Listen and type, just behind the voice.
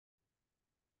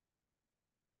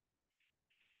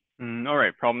All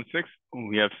right, problem 6.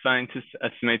 We have scientists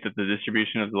estimate that the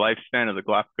distribution of the lifespan of the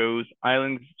Galapagos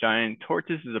Islands giant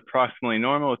tortoise is approximately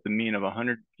normal with a mean of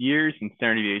 100 years and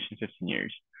standard deviation 15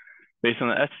 years. Based on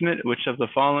the estimate, which of the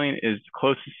following is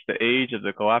closest to the age of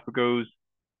the Galapagos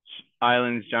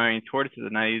Islands giant tortoise is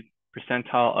the 90th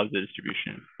percentile of the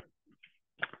distribution?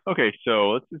 Okay,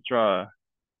 so let's just draw a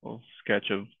little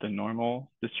sketch of the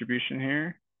normal distribution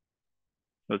here.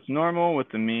 So it's normal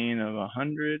with the mean of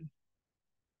 100,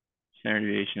 standard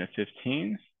deviation of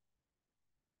 15.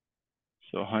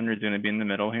 So 100 is going to be in the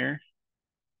middle here.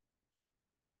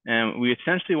 And we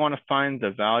essentially want to find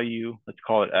the value, let's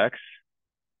call it x,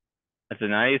 at the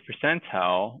 90th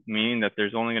percentile, meaning that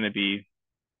there's only going to be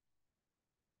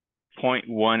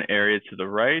 0.1 area to the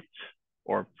right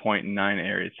or 0.9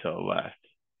 area to the left.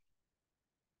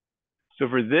 So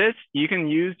for this, you can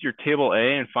use your table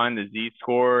A and find the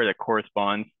z-score that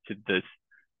corresponds to this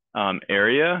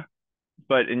area.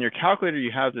 But in your calculator,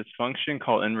 you have this function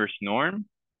called inverse norm.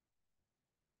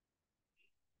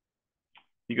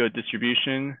 You go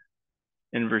distribution,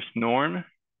 inverse norm.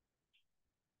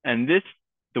 And this,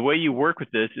 the way you work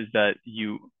with this is that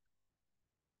you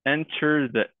enter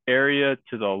the area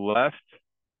to the left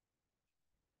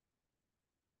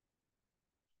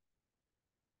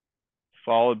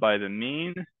followed by the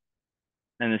mean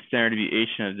and the standard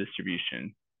deviation of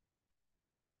distribution.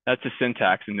 That's the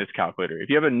syntax in this calculator. If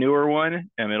you have a newer one,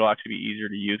 it'll actually be easier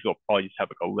to use. We'll probably just have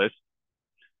like a list.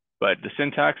 But the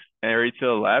syntax, area to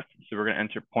the left, so we're going to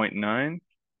enter 0.9.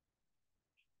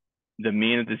 The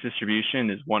mean of this distribution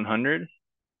is 100.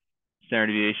 Standard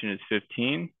deviation is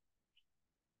 15.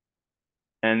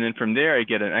 And then from there, I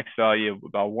get an x value of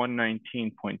about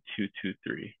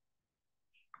 119.223.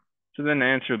 So then the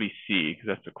answer will be C, because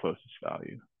that's the closest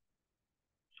value.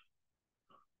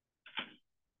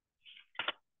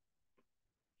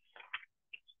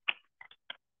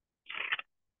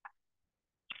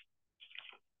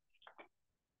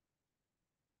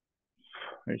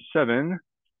 Right, 7.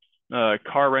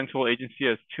 Car rental agency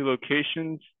has 2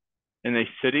 locations in a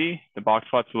city. The box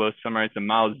plots below summarize the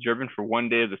miles driven for 1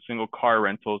 day of the single car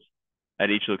rentals at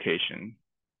each location.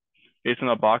 Based on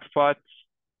the box plots,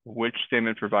 which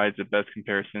statement provides the best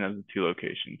comparison of the 2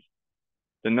 locations?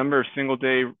 The number of single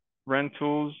day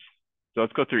rentals. So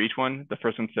let's go through each one. The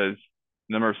first one says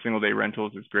the number of single day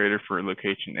rentals is greater for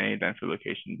location A than for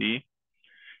location B.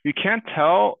 You can't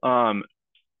tell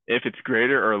if it's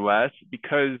greater or less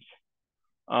because,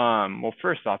 well,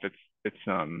 first off,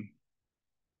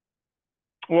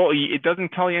 well, it doesn't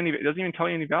tell you any, it doesn't even tell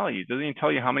you any values. It doesn't even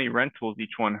tell you how many rentals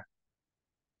each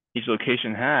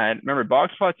location had. Remember,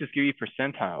 box plots just give you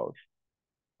percentiles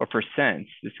or percents.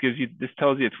 This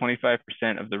tells you 25%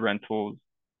 of the rentals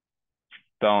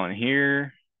fell in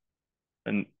here,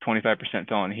 and 25%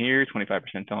 fell in here,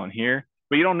 25% fell in here.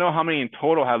 But you don't know how many in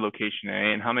total had location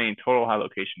A and how many in total had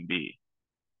location B.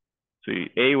 So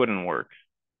A wouldn't work.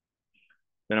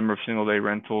 The number of single day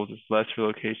rentals is less for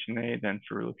location A than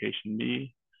for location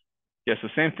B. Yeah, so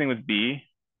same thing with B.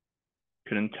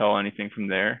 Couldn't tell anything from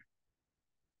there.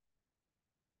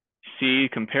 C,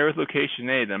 compare with location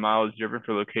A, the miles driven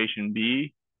for location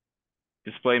B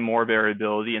display more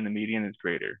variability and the median is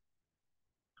greater.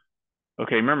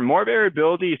 Okay, remember, more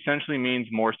variability essentially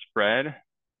means more spread,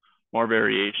 more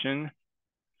variation.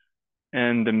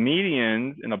 And the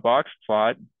medians in a box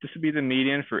plot, this would be the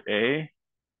median for A,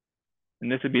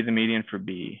 and this would be the median for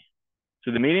B.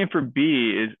 So the median for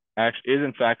B is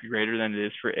in fact greater than it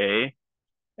is for A,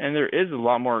 and there is a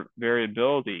lot more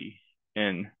variability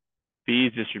in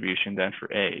B's distribution than for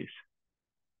A's.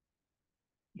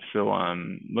 So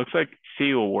looks like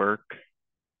C will work.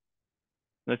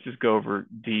 Let's just go over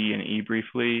D and E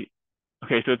briefly.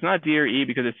 Okay, so it's not D or E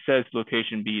because it says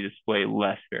location B display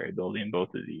less variability in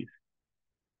both of these.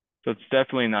 So it's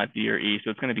definitely not D or E,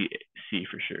 so it's going to be C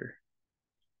for sure.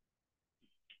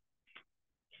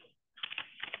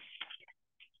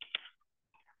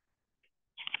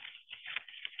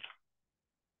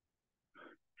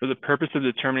 For the purpose of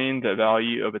determining the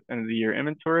value of its end of the year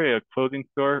inventory, a clothing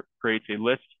store creates a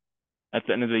list at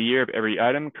the end of the year of every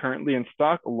item currently in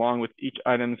stock, along with each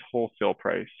item's wholesale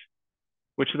price.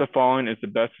 Which of the following is the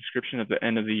best description of the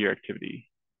end of the year activity?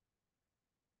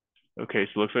 Okay,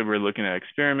 so it looks like we're looking at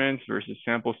experiments versus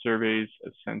sample surveys, a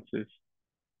census.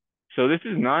 So this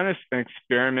is not an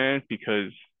experiment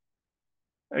because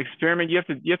experiment, you have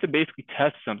to basically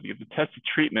test something. You have to test a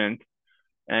treatment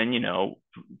and,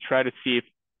 try to see if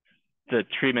the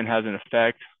treatment has an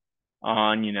effect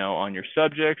on, on your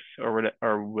subjects or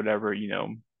whatever,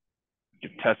 you're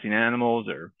testing animals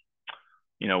or,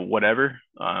 whatever.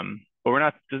 But we're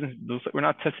not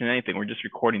testing anything. We're just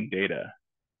recording data.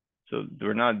 So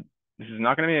this is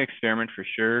not going to be an experiment for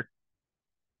sure.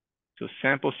 So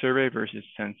sample survey versus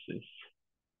census.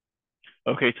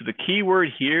 Okay, so the key word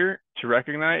here to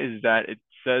recognize is that it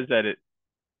says that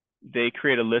they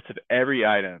create a list of every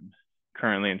item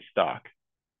currently in stock.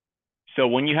 So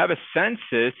when you have a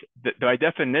census, by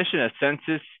definition, a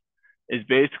census is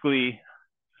basically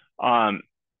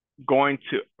going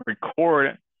to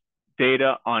record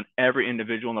data on every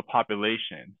individual in the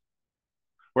population,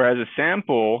 whereas a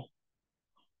sample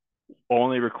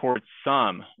only records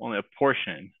some, only a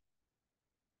portion.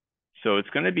 So it's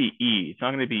going to be E. It's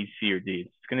not going to be C or D.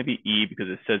 It's going to be E because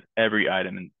it says every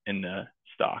item in the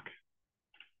stock.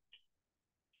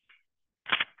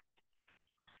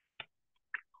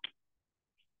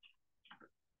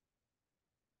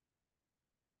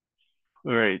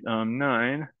 All right,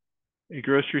 9. A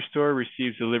grocery store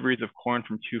receives deliveries of corn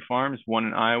from 2 farms, one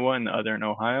in Iowa and the other in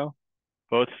Ohio.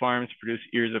 Both farms produce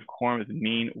ears of corn with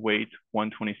mean weight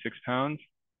 126 pounds.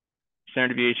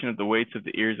 Standard deviation of the weights of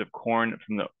the ears of corn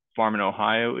from the farm in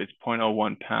Ohio is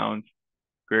 0.01 pounds,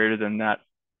 greater than that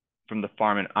from the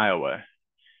farm in Iowa.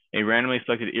 A randomly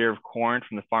selected ear of corn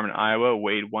from the farm in Iowa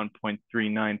weighed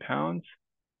 1.39 pounds,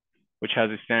 which has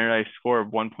a standardized score of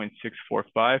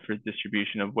 1.645 for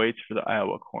distribution of weights for the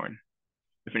Iowa corn.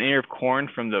 If an ear of corn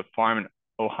from the farm in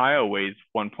Ohio weighs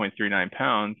 1.39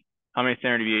 pounds, how many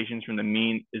standard deviations from the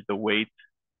mean is the weight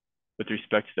with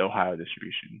respect to the Ohio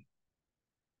distribution?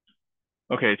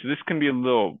 Okay, so this can be a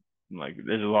little, like,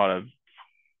 there's a lot of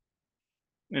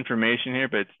information here,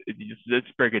 but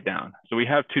let's break it down. So we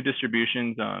have 2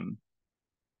 distributions.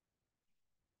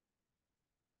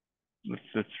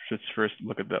 Let's first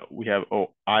look at we have the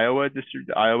Iowa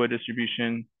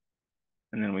distribution,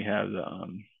 and then we have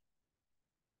the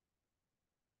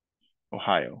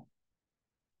Ohio.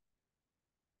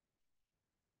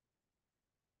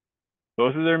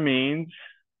 Both of their means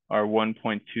are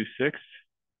 1.26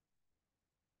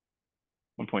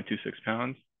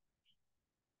 pounds.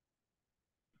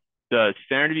 The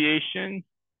standard deviation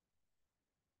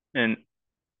and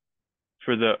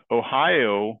for the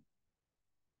Ohio,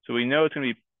 so we know it's going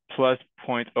to be plus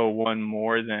 0.01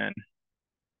 more than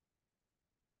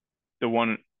the one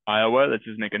in Iowa. Let's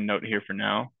just make a note here for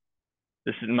now.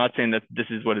 This is, I'm not saying that this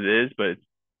is what it is, but it's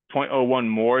 0.01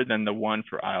 more than the one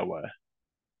for Iowa.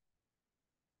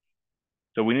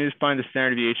 So we need to find the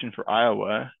standard deviation for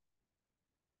Iowa.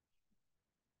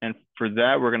 And for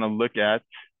that, we're going to look at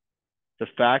the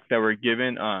fact that we're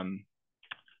given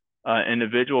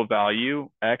individual value,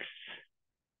 X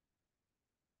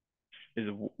is,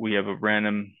 we have a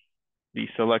randomly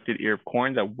selected ear of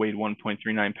corn that weighed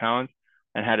 1.39 pounds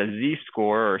and had a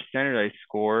Z-score or standardized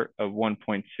score of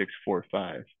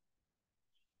 1.645.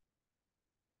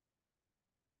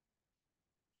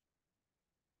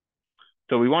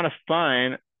 So we want to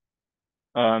find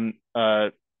the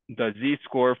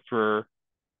Z-score for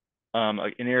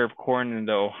an ear of corn in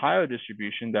the Ohio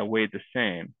distribution that weighed the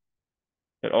same,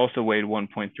 that also weighed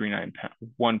 1.39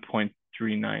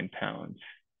 pounds.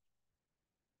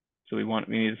 So we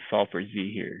need to solve for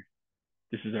Z here.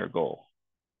 This is our goal.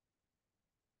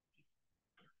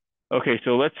 Okay,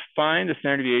 so let's find the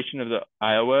standard deviation of the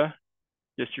Iowa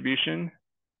distribution.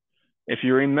 If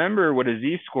you remember what a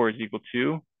Z-score is equal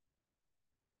to,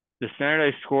 the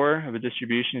standardized score of a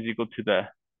distribution is equal to the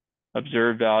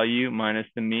observed value minus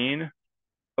the mean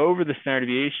over the standard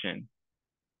deviation.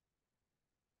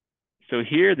 So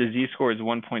here the Z-score is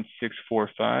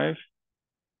 1.645.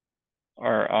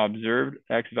 Our observed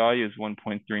X value is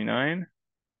 1.39.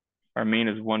 Our mean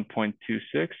is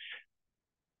 1.26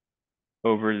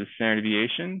 over the standard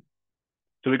deviation.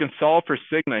 So we can solve for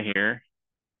sigma here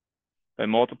by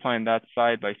multiplying that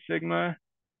side by sigma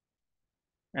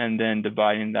and then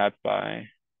dividing that by,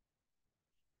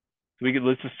 so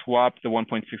let's just swap the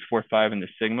 1.645 into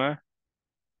sigma.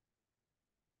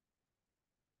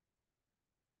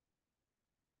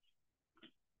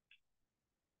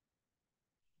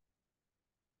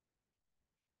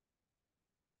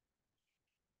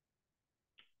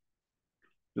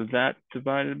 So that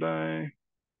divided by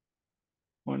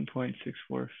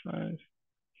 1.645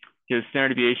 gives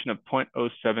standard deviation of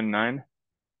 0.079.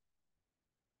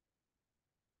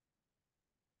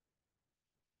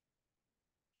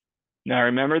 Now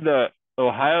remember the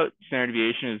Ohio standard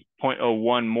deviation is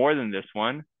 0.01 more than this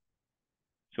one.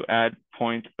 So add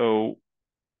 0.01,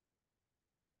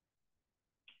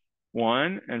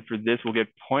 and for this we'll get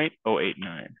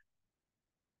 0.089.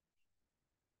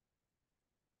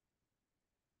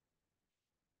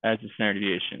 As the standard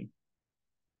deviation.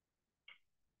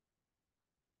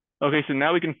 Okay, so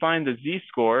now we can find the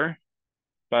Z-score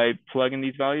by plugging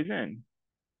these values in.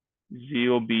 Z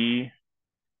will be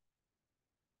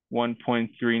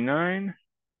 1.39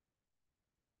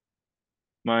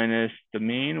 minus the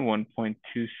mean,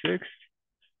 1.26,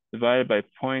 divided by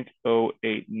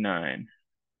 0.089.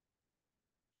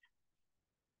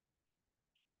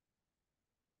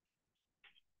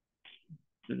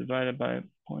 So divided by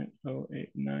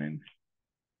 0.089,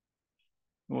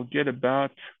 we'll get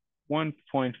about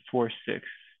 1.46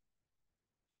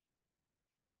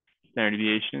 standard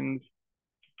deviations.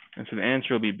 And so the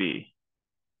answer will be B.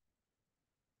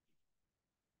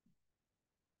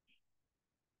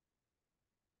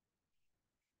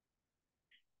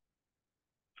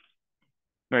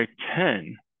 All right,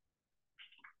 10.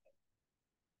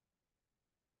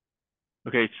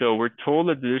 Okay, so we're told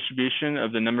that the distribution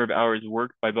of the number of hours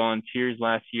worked by volunteers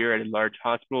last year at a large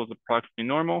hospital is approximately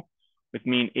normal, with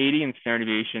mean 80 and standard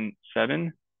deviation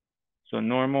 7. So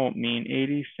normal, mean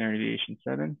 80, standard deviation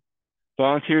 7.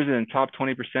 Volunteers in the top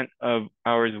 20% of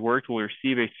hours worked will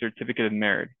receive a certificate of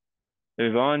merit.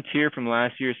 The volunteer from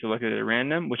last year is selected at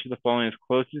random. Which of the following is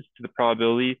closest to the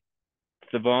probability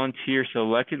the volunteer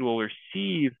selected will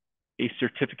receive a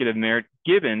certificate of merit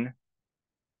given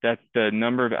that the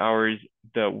number of hours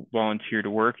the volunteer to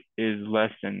work is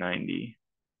less than 90.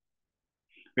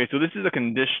 Okay, so this is a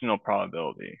conditional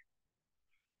probability.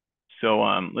 So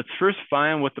let's first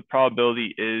find what the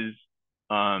probability is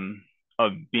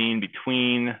of being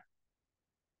between,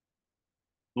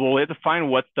 well, we have to find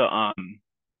what the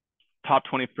top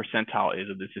 20 percentile is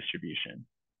of this distribution,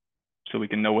 so we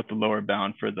can know what the lower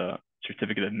bound for the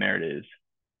certificate of merit is.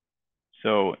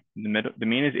 So the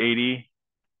mean is 80.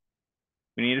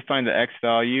 We need to find the X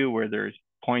value where there's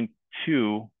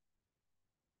 0.2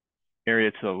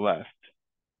 area to the left.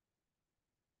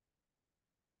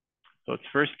 So let's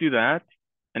first do that.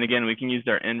 And again, we can use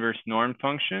our inverse norm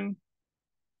function.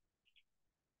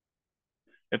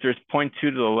 If there's 0.2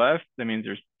 to the left, that means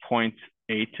there's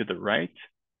 0.8 to the right.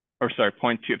 Or sorry,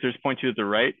 0.2. If there's 0.2 to the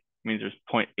right, it means there's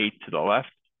 0.8 to the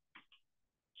left.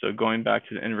 So going back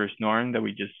to the inverse norm that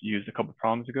we just used a couple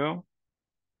problems ago,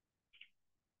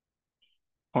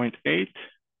 0.8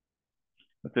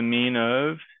 with a mean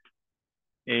of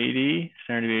 80,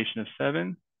 standard deviation of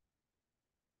 7.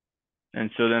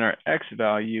 And so then our X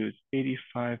value is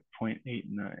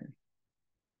 85.89.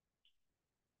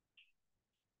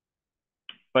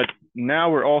 But now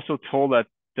we're also told that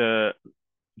the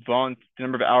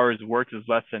number of hours worked is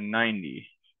less than 90.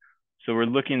 So we're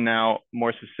looking now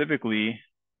more specifically,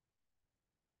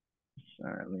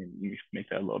 let me make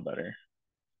that a little better.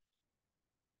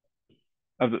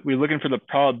 We're looking for the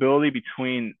probability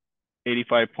between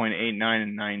 85.89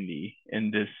 and 90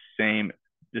 in this same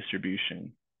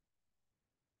distribution.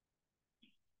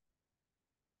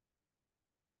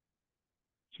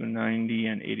 So 90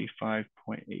 and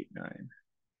 85.89.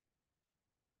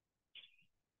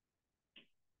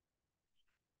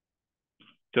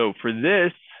 So for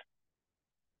this,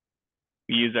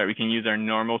 we can use our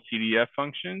normal CDF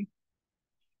function.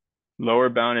 Lower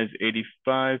bound is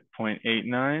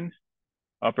 85.89.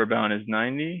 Upper bound is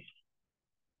 90.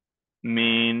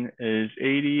 Mean is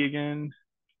 80 again.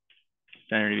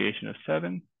 Standard deviation of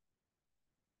 7.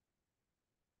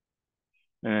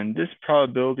 And this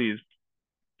probability is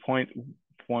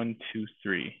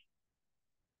 0.123.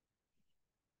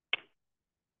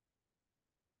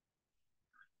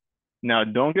 Now,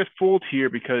 don't get fooled here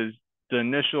because the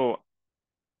initial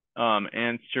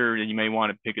answer that you may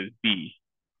want to pick is B.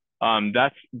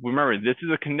 Remember, this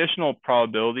is a conditional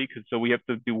probability, so we have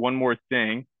to do one more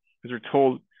thing, because we're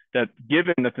told that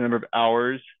given that the number of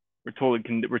hours, we're told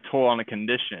on a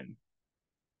condition.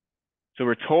 So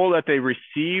we're told that they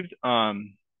received,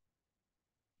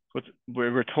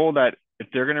 we're told that if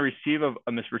they're going to receive a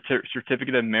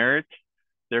certificate of merit,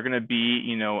 they're going to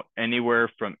be,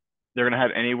 they're going to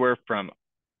have anywhere from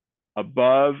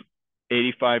above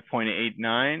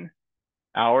 85.89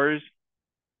 hours,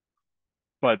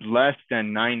 but less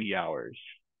than 90 hours.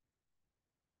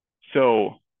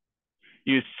 So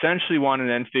you essentially want to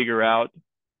then figure out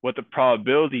what the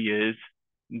probability is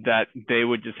that they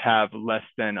would just have less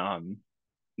than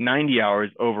 90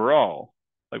 hours overall.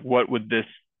 Like what would the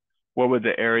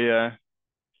area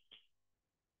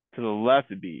to the left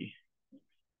be?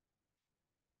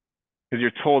 Because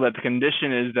you're told that the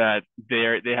condition is that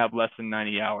they have less than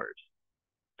 90 hours.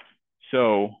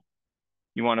 So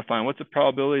you want to find what's the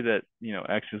probability that,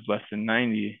 X is less than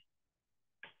 90.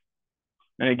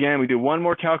 And again, we do one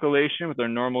more calculation with our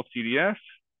normal CDF.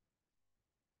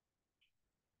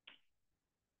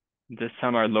 This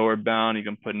time our lower bound, you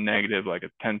can put negative like a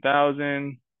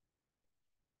 10,000.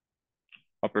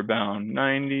 Upper bound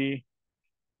 90,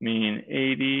 mean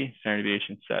 80, standard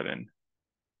deviation 7.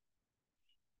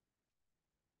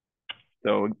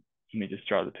 So let me just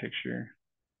draw the picture.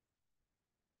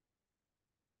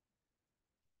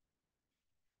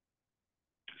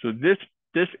 So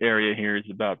this area here is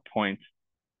about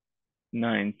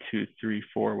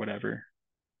 0.9234, whatever.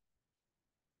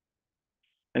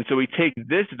 And so we take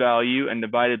this value and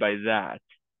divide it by that.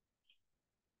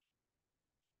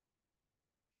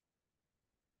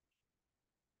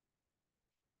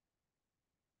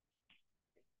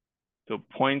 So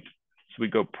we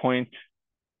go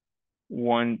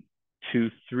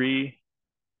 0.123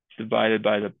 divided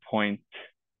by the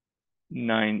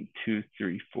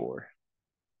 0.9234.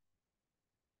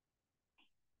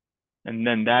 And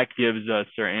then that gives us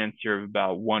our answer of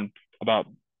about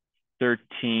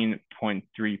 13.3%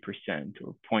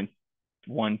 or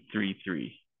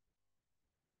 0.133.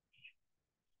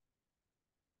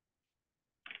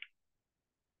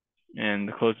 And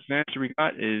the closest answer we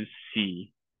got is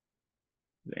C.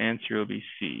 The answer will be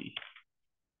C.